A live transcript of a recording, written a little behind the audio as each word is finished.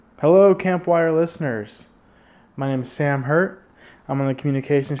Hello, Campwire listeners. My name is Sam Hurt. I'm on the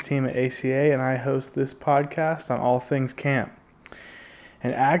communications team at ACA, and I host this podcast on all things camp.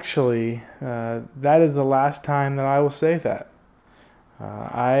 And actually, that is the last time that I will say that.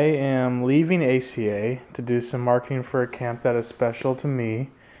 I am leaving ACA to do some marketing for a camp that is special to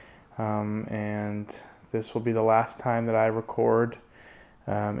me, and this will be the last time that I record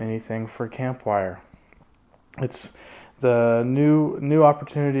anything for Campwire. The new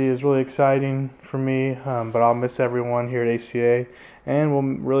opportunity is really exciting for me, but I'll miss everyone here at ACA, and we'll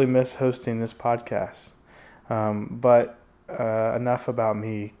really miss hosting this podcast. But enough about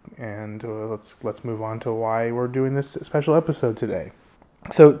me, and let's move on to why we're doing this special episode today.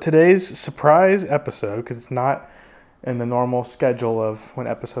 So today's surprise episode, because it's not in the normal schedule of when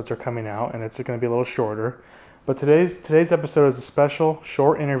episodes are coming out, and it's going to be a little shorter. But today's episode is a special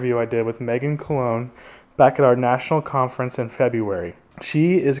short interview I did with Megan Colon back at our national conference in February.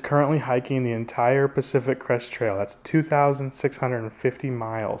 She is currently hiking the entire Pacific Crest Trail. That's 2,650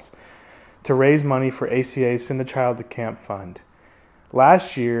 miles to raise money for ACA's Send a Child to Camp Fund.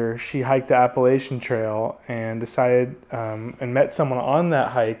 Last year, she hiked the Appalachian Trail and decided and met someone on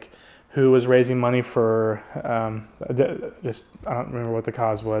that hike who was raising money for I don't remember what the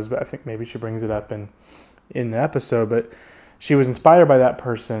cause was, but I think maybe she brings it up in the episode. But she was inspired by that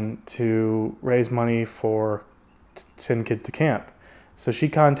person to raise money for send kids to camp. So she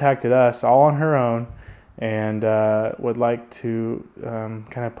contacted us all on her own and would like to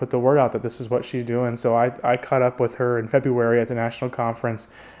kind of put the word out that this is what she's doing. So I caught up with her in February at the national conference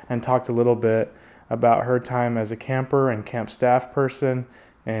and talked a little bit about her time as a camper and camp staff person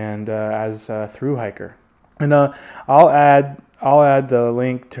and as a thru hiker. And I'll add the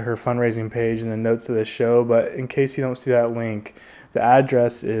link to her fundraising page in the notes of this show, but in case you don't see that link, the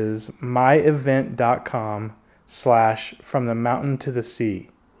address is myevent.com/fromthemountaintothesea.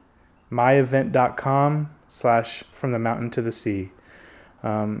 myevent.com/fromthemountaintothesea.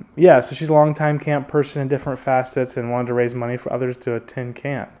 So she's a longtime camp person in different facets and wanted to raise money for others to attend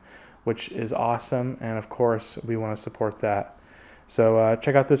camp, which is awesome, and of course we want to support that. So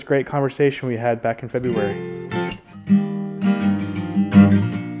check out this great conversation we had back in February.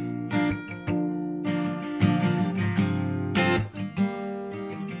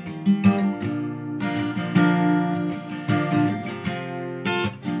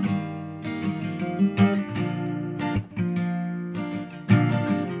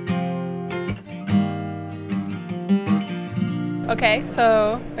 Okay,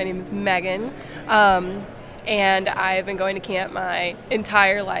 so my name is Megan, and I've been going to camp my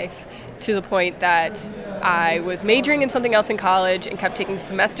entire life to the point that I was majoring in something else in college and kept taking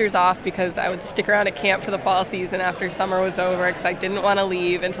semesters off because I would stick around at camp for the fall season after summer was over because I didn't want to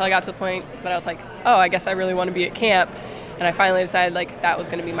leave until I got to the point that I was like, oh, I guess I really want to be at camp. And I finally decided that was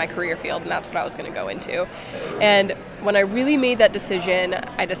going to be my career field and that's what I was going to go into. And when I really made that decision,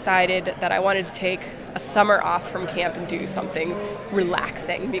 I decided that I wanted to take a summer off from camp and do something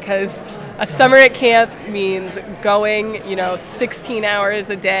relaxing, because a summer at camp means going, 16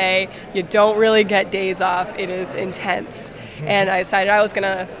 hours a day. You don't really get days off. It is intense. And I decided I was going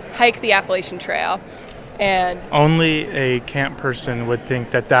to hike the Appalachian Trail. And only a camp person would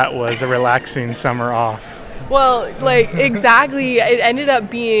think that was a relaxing summer off. Well, exactly. It ended up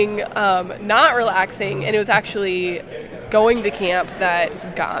being not relaxing, and it was actually going to camp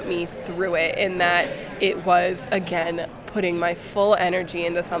that got me through it, in that it was, again, putting my full energy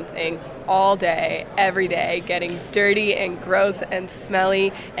into something all day, every day, getting dirty and gross and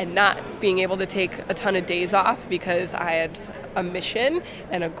smelly, and not being able to take a ton of days off because I had a mission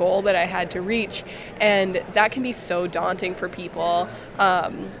and a goal that I had to reach. And that can be so daunting for people.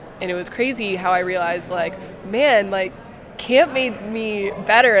 And it was crazy how I realized, camp made me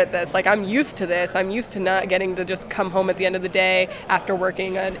better at this. I'm used to this. I'm used to not getting to just come home at the end of the day after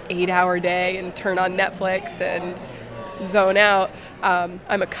working an 8-hour day and turn on Netflix and zone out.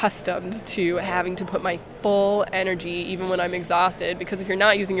 I'm accustomed to having to put my full energy, even when I'm exhausted, because if you're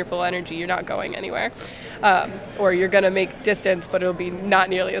not using your full energy, you're not going anywhere. Or you're going to make distance, but it'll be not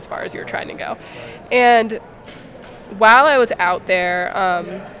nearly as far as you're trying to go. And while I was out there,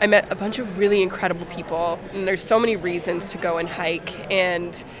 I met a bunch of really incredible people, and there's so many reasons to go and hike.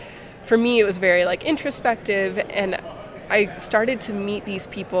 And for me, it was very introspective, and I started to meet these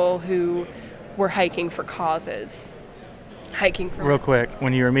people who were hiking for causes. Real quick,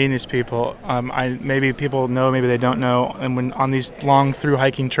 when you were meeting these people, maybe people know, maybe they don't know, and when on these long through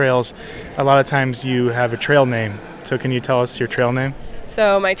hiking trails, a lot of times you have a trail name. So can you tell us your trail name?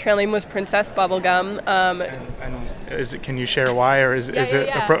 So my trail name was Princess Bubblegum. And is it? Can you share why, or is it?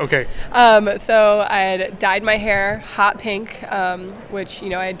 Okay. So I had dyed my hair hot pink, which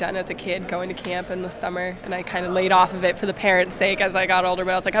I had done as a kid going to camp in the summer, and I kind of laid off of it for the parents' sake as I got older.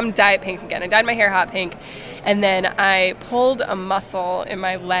 But I was like, I'm gonna dye it pink again. I dyed my hair hot pink, and then I pulled a muscle in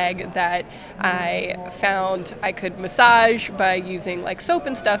my leg that I found I could massage by using like soap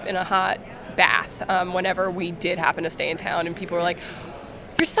and stuff in a hot bath whenever we did happen to stay in town, and people were like,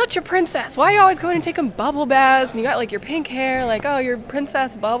 "You're such a princess. Why are you always going and taking bubble baths? And you got like your pink hair, like, oh, you're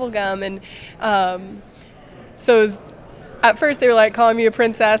Princess Bubblegum." And so it was, at first they were like calling me a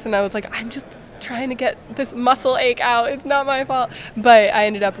princess, and I was like, I'm just trying to get this muscle ache out. It's not my fault. But I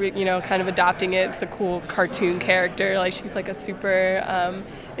ended up, kind of adopting it. It's a cool cartoon character. Like, she's like a super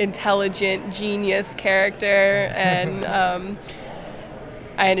intelligent genius character, and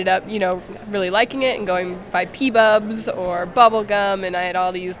I ended up, really liking it and going by P-Bubs or Bubblegum, and I had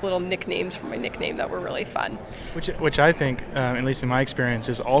all these little nicknames for my nickname that were really fun. Which I think, at least in my experience,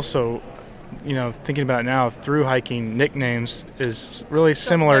 is also, thinking about it now, through hiking nicknames is really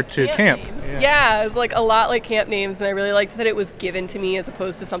similar like to camp. Yeah, it was like a lot like camp names, and I really liked that it was given to me as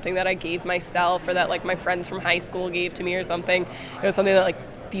opposed to something that I gave myself or that like my friends from high school gave to me or something. It was something that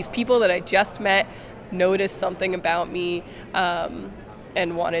like these people that I just met noticed something about me,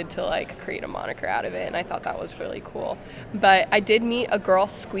 and wanted to like create a moniker out of it, and I thought that was really cool. But I did meet a girl,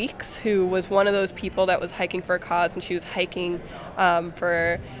 Squeaks, who was one of those people that was hiking for a cause, and she was hiking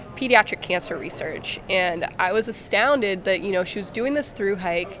for pediatric cancer research, and I was astounded that she was doing this through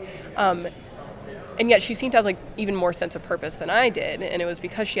hike, and yet she seemed to have like even more sense of purpose than I did, and it was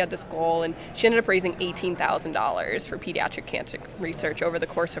because she had this goal, and she ended up raising $18,000 for pediatric cancer research over the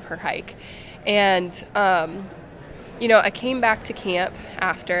course of her hike. And I came back to camp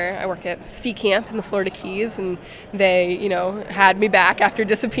after. I work at Sea Camp in the Florida Keys, and they, had me back after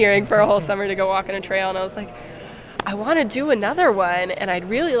disappearing for a whole summer to go walk on a trail, and I was like, I want to do another one, and I'd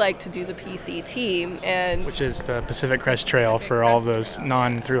really like to do the PCT, and which is the Pacific Crest Trail for all those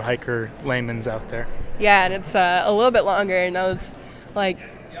non-through hiker laymen's out there. Yeah, and it's a little bit longer, and I was like,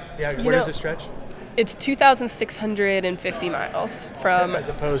 where does it stretch? It's 2,650 miles from. As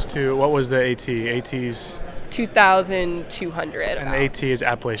opposed to, what was the AT? AT's 2,200. And the AT is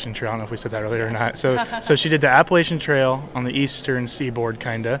Appalachian Trail. I don't know if we said that earlier or not. So she did the Appalachian Trail on the eastern seaboard,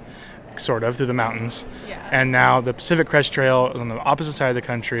 sort of, through the mountains. Yeah. And now the Pacific Crest Trail is on the opposite side of the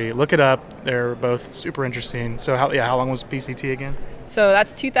country. Look it up. They're both super interesting. So how long was PCT again? So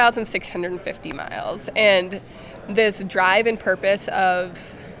that's 2,650 miles. And this drive and purpose of,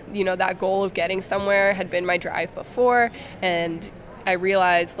 that goal of getting somewhere had been my drive before. And I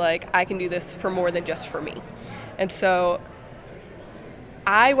realized, like, I can do this for more than just for me. And so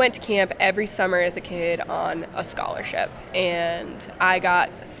I went to camp every summer as a kid on a scholarship, and I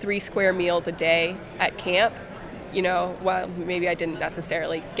got 3 square meals a day at camp. Well, maybe I didn't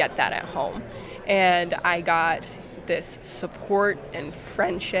necessarily get that at home. And I got this support and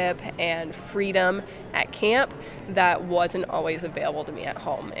friendship and freedom at camp that wasn't always available to me at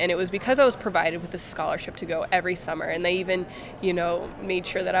home. And it was because I was provided with this scholarship to go every summer, and they even, made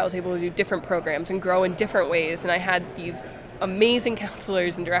sure that I was able to do different programs and grow in different ways. And I had these amazing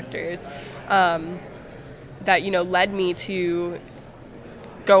counselors and directors that, led me to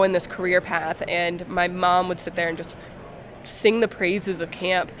go in this career path. And my mom would sit there and just sing the praises of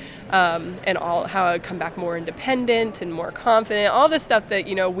camp, and all how I would come back more independent and more confident, all this stuff that,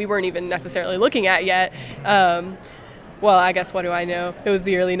 we weren't even necessarily looking at yet. Well, I guess, what do I know? It was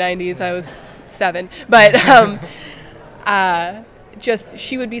the early 90s. I was 7. But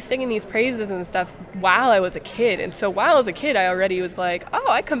she would be singing these praises and stuff while I was a kid. And so while I was a kid, I already was like, oh,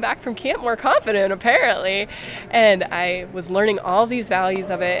 I come back from camp more confident, apparently. And I was learning all these values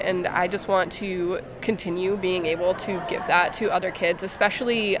of it. And I just want to continue being able to give that to other kids,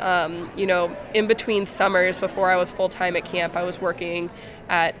 especially, in between summers before I was full-time at camp. I was working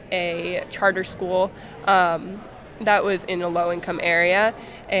at a charter school that was in a low-income area.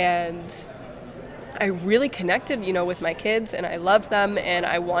 And I really connected, with my kids, and I loved them, and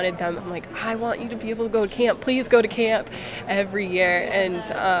I wanted them. I'm like, I want you to be able to go to camp. Please go to camp every year. And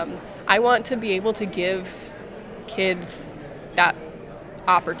I want to be able to give kids that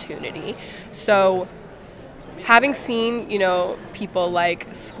opportunity. So having seen, people like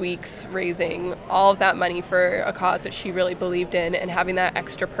Squeaks raising all of that money for a cause that she really believed in, and having that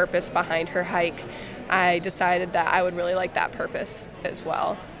extra purpose behind her hike, I decided that I would really like that purpose as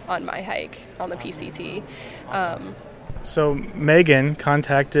well on my hike on the PCT. So Megan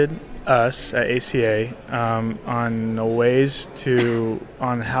contacted us at ACA on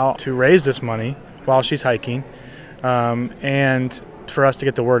how to raise this money while she's hiking, and for us to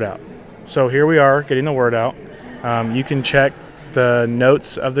get the word out. So here we are getting the word out. You can check the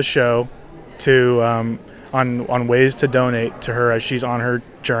notes of the show on ways to donate to her as she's on her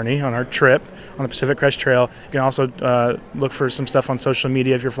journey, on her trip on the Pacific Crest Trail. You can also look for some stuff on social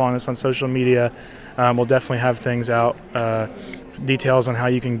media if you're following us on social media. We'll definitely have things out, details on how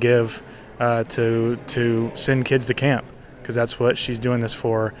you can give to send kids to camp, because that's what she's doing this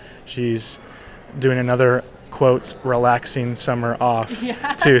for. She's doing another, quotes, relaxing summer off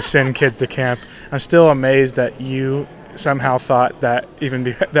to send kids to camp. I'm still amazed that you somehow thought that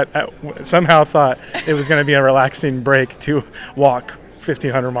somehow thought it was going to be a relaxing break to walk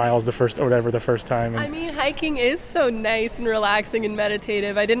 1,500 miles the first time. I mean, hiking is so nice and relaxing and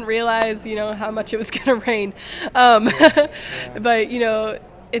meditative. I didn't realize, how much it was going to rain. But,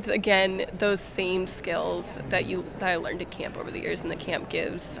 it's, again, those same skills that I learned at camp over the years, and the camp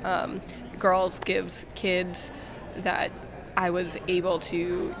gives gives kids, that I was able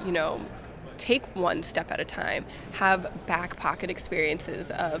to, take one step at a time, have back pocket experiences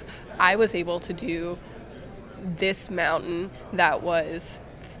of, I was able to do this mountain that was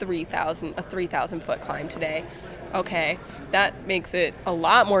a 3,000 foot climb today. Okay, that makes it a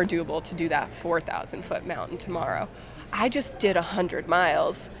lot more doable to do that 4,000 foot mountain tomorrow. I just did 100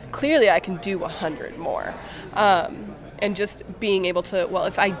 miles. Clearly I can do 100 more. And just being able to, well,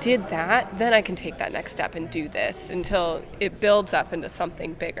 if I did that, then I can take that next step and do this until it builds up into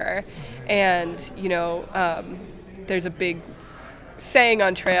something bigger. And, there's a big saying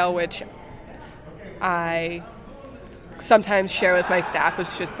on trail, which I sometimes share with my staff,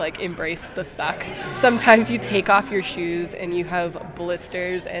 was just like, embrace the suck. Sometimes you take off your shoes and you have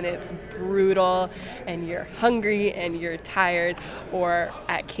blisters and it's brutal and you're hungry and you're tired, or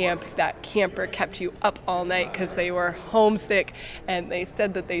at camp that camper kept you up all night because they were homesick and they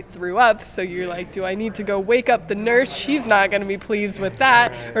said that they threw up, so you're like, do I need to go wake up the nurse? She's not going to be pleased with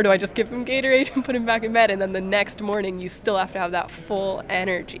that. Or do I just give him Gatorade and put him back in bed? And then the next morning you still have to have that full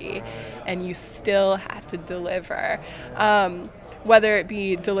energy and you still have to deliver. Whether it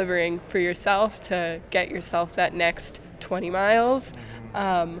be delivering for yourself to get yourself that next 20 miles,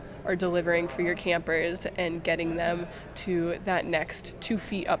 or delivering for your campers and getting them to that next 2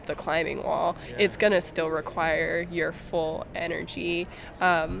 feet up the climbing wall, it's going to still require your full energy.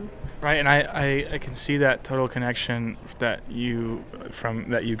 Right, and I can see that total connection that you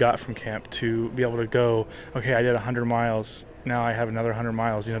got from camp to be able to go, okay, I did 100 miles, now I have another 100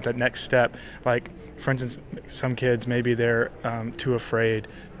 miles. That next step, like, for instance, some kids, maybe they're too afraid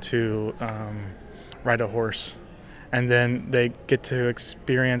to ride a horse, and then they get to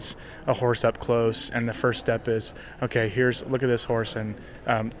experience a horse up close, and the first step is, okay, look at this horse, and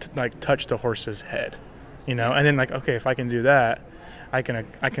touch the horse's head, and then, like, okay, if I can do that, I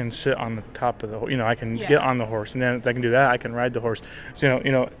can sit on the top of the, I can get on the horse, and then if I can do that, I can ride the horse.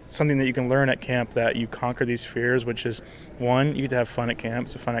 So, something that you can learn at camp, that you conquer these fears, which is, one, you get to have fun at camp.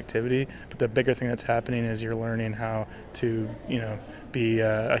 It's a fun activity, but the bigger thing that's happening is you're learning how to, be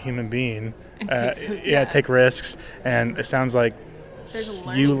a human being, take risks. And it sounds like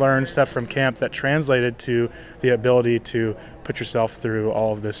you learned stuff from camp that translated to the ability to put yourself through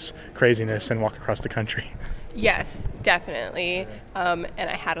all of this craziness and walk across the country. Yes, definitely. And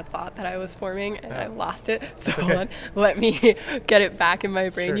I had a thought that I was forming, and I lost it. So hold on, let me get it back in my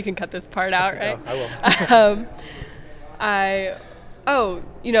brain. Sure. You can cut this part out, right? I will.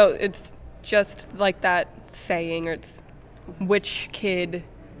 It's just like that saying, or it's which kid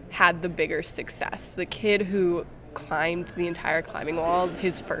had the bigger success? The kid who climbed the entire climbing wall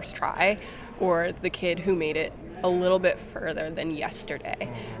his first try, or the kid who made it a little bit further than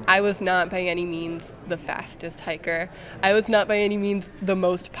yesterday. I was not by any means the fastest hiker. I was not by any means the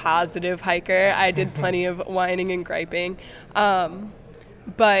most positive hiker. I did plenty of whining and griping.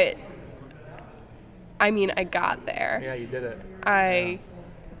 But, I got there. Yeah, you did it. I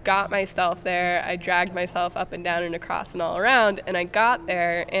got myself there. I dragged myself up and down and across and all around, and I got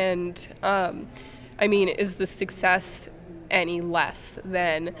there. And, is the success any less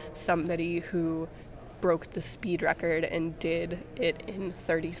than somebody who broke the speed record and did it in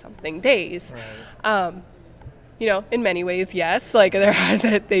 30-something days? Right. In many ways, yes. Like,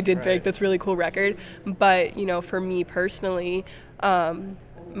 they did break this really cool record. But, for me personally,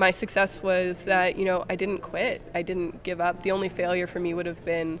 my success was that, I didn't quit. I didn't give up. The only failure for me would have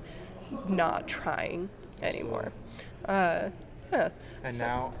been not trying anymore. So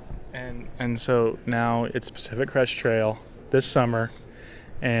now it's Pacific Crest Trail this summer,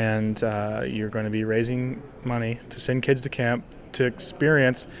 and you're going to be raising money to send kids to camp to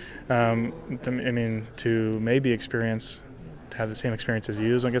experience, to maybe experience to have the same experience as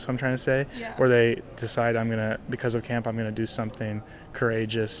you, is I guess what I'm trying to say. Yeah. Or they decide because of camp, I'm going to do something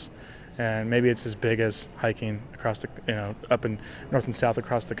courageous. And maybe it's as big as hiking across up in north and south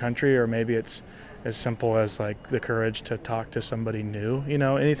across the country, or maybe it's as simple as like the courage to talk to somebody new.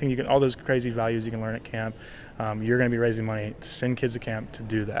 Anything all those crazy values you can learn at camp. You're going to be raising money to send kids to camp to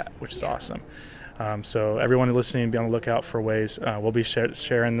do that, which is awesome. So everyone listening, be on the lookout for ways. We'll be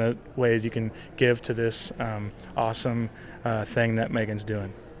sharing the ways you can give to this awesome thing that Megan's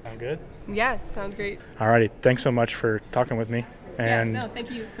doing. Sound good? Yeah, sounds great. Alrighty, thanks so much for talking with me. And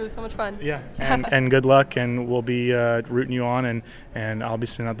thank you. It was so much fun. Yeah, and good luck, and we'll be rooting you on, and I'll be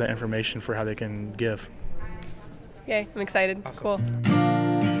sending out that information for how they can give. Yay, I'm excited. Awesome. Cool.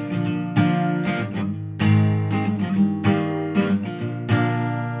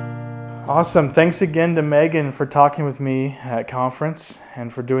 Awesome. Thanks again to Megan for talking with me at conference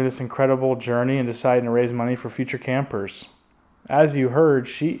and for doing this incredible journey and deciding to raise money for future campers. As you heard,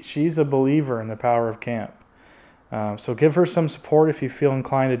 she's a believer in the power of camp. So give her some support if you feel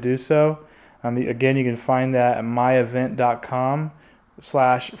inclined to do so. Again, you can find that at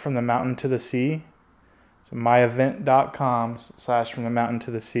myevent.com/fromthemountaintothe-sea. So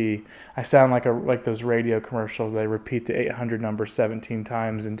myevent.com/fromthemountaintothe-sea. I sound like those radio commercials. They repeat the 800 number 17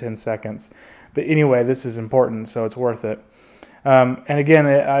 times in 10 seconds. But anyway, this is important, so it's worth it. And again,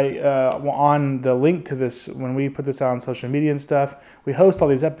 on the link to this, when we put this out on social media and stuff, we host all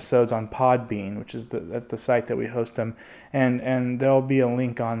these episodes on Podbean, which is that's the site that we host them, and there'll be a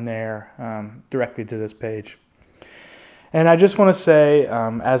link on there directly to this page. And I just want to say,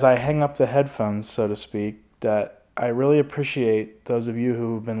 as I hang up the headphones, so to speak, that I really appreciate those of you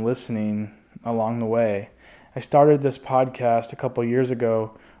who've been listening along the way. I started this podcast a couple years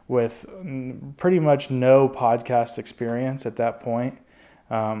ago with pretty much no podcast experience at that point.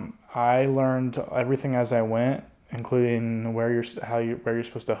 I learned everything as I went, including where you're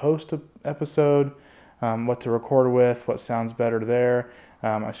supposed to host an episode, what to record with, what sounds better there.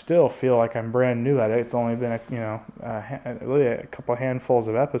 I still feel like I'm brand new at it. It's only been really a couple handfuls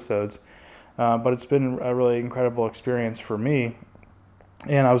of episodes, but it's been a really incredible experience for me.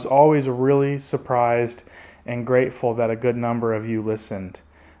 And I was always really surprised and grateful that a good number of you listened.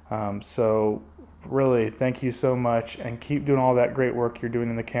 So really, thank you so much, and keep doing all that great work you're doing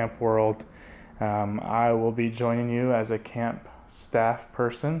in the camp world. I will be joining you as a camp staff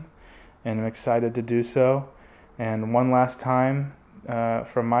person, and I'm excited to do so. And one last time, while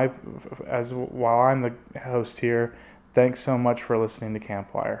I'm the host here, thanks so much for listening to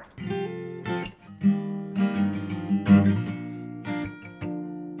Campwire.